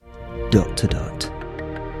The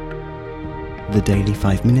daily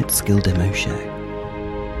 5-minute skill demo show.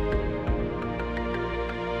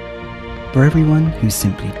 For everyone who's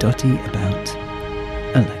simply dotty about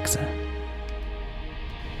Alexa.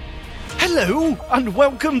 Hello, and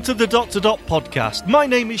welcome to the Dot podcast. My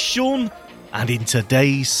name is Sean, and in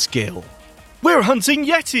today's skill, we're hunting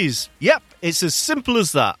Yetis. Yep, it's as simple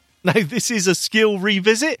as that. Now, this is a skill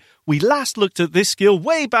revisit. We last looked at this skill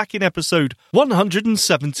way back in episode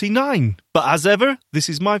 179. But as ever, this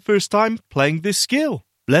is my first time playing this skill.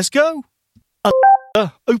 Let's go.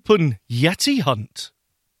 Open Yeti Hunt.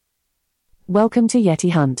 Welcome to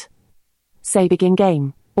Yeti Hunt. Say begin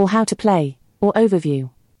game, or how to play, or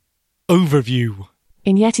overview. Overview.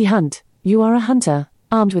 In Yeti Hunt, you are a hunter,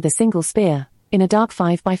 armed with a single spear, in a dark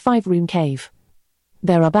 5x5 room cave.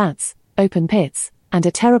 There are bats, open pits, and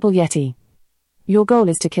a terrible Yeti. Your goal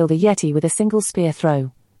is to kill the Yeti with a single spear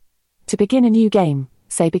throw. To begin a new game,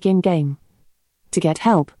 say begin game. To get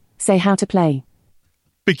help, say how to play.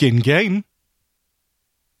 Begin game.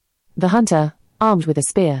 The hunter, armed with a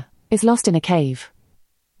spear, is lost in a cave.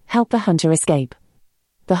 Help the hunter escape.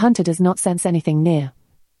 The hunter does not sense anything near.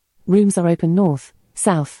 Rooms are open north,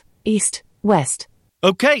 south, east, west.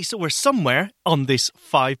 Okay, so we're somewhere on this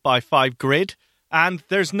 5x5 grid, and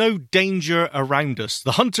there's no danger around us.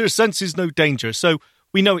 The hunter senses no danger, so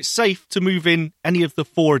we know it's safe to move in any of the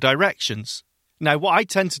 4 directions. Now, what I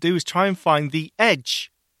tend to do is try and find the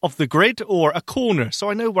edge of the grid or a corner, so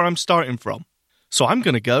I know where I'm starting from. So I'm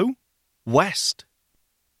going to go west.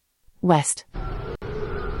 West.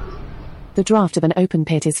 The draft of an open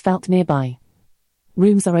pit is felt nearby.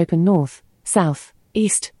 Rooms are open north, south,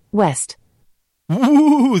 east, west.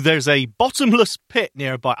 Ooh, there's a bottomless pit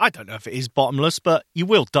nearby. I don't know if it is bottomless, but you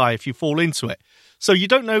will die if you fall into it. So you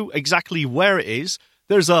don't know exactly where it is.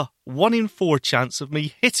 There's a 1 in 4 chance of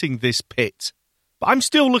me hitting this pit. But I'm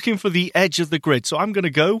still looking for the edge of the grid, so I'm going to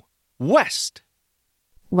go west.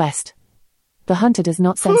 West. The hunter does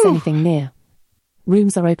not sense anything near.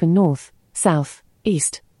 Rooms are open north, south,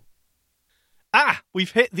 east. Ah,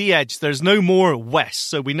 we've hit the edge. There's no more west,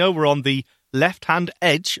 so we know we're on the left-hand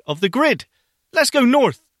edge of the grid. Let's go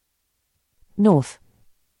north. North.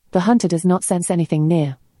 The hunter does not sense anything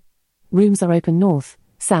near. Rooms are open north,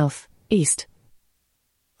 south, east.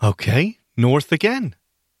 Okay, north again.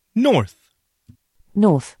 North.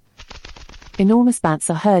 North. Enormous bats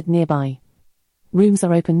are heard nearby. Rooms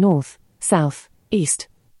are open north, south, east.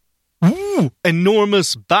 Ooh,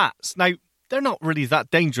 enormous bats. Now, they're not really that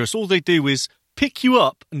dangerous. All they do is pick you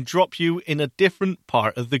up and drop you in a different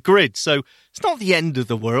part of the grid. So it's not the end of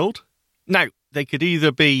the world. Now, they could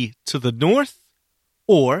either be to the north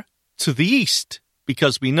or to the east,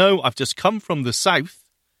 because we know I've just come from the south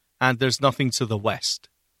and there's nothing to the west.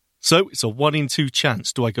 So it's a 1 in 2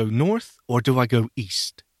 chance. Do I go north or do I go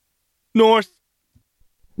east? North.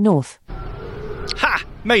 North. Ha!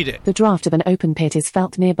 Made it. The draft of an open pit is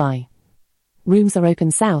felt nearby. Rooms are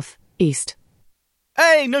open south, east.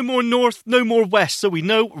 Hey, no more north, no more west, so we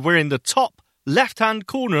know we're in the top left-hand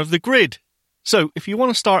corner of the grid. So if you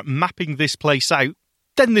want to start mapping this place out,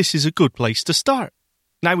 then this is a good place to start.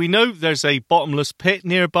 Now we know there's a bottomless pit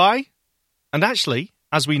nearby, and actually,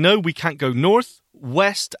 as we know we can't go north,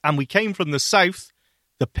 west, and we came from the south,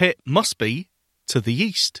 the pit must be to the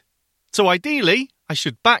east. So ideally, I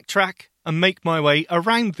should backtrack and make my way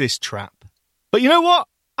around this trap. But you know what?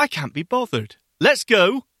 I can't be bothered. Let's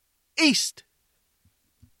go east.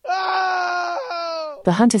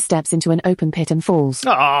 The hunter steps into an open pit and falls.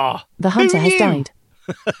 Ah, the hunter has died.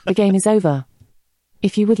 The game is over.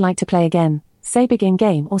 If you would like to play again, say begin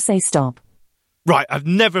game or say stop. Right, I've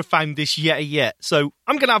never found this Yeti yet, so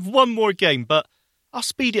I'm going to have one more game, but I'll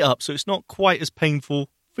speed it up so it's not quite as painful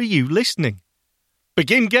for you listening.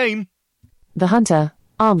 Begin game. The hunter,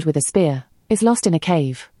 armed with a spear, is lost in a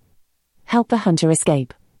cave. Help the hunter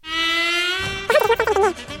escape.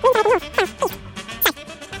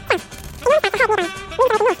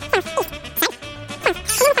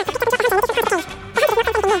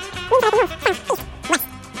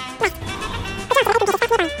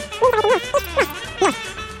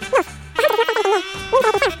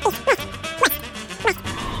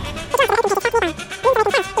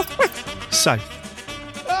 South.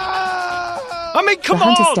 I mean, come on!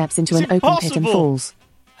 The hunter steps into an open pit and falls.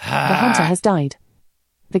 The hunter has died.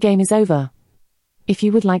 The game is over. If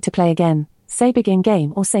you would like to play again, say begin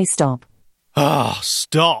game or say stop.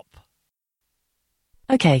 Stop.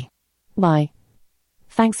 Okay. Bye.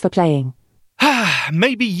 Thanks for playing.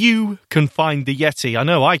 Maybe you can find the Yeti. I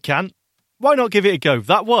know I can't. Why not give it a go?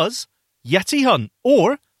 That was Yeti Hunt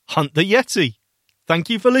or Hunt the Yeti. Thank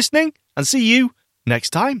you for listening and see you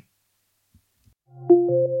next time.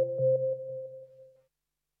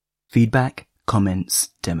 Feedback,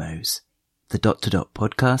 comments, demos. The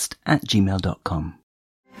podcast@gmail.com.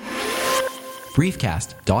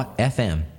 Briefcast.fm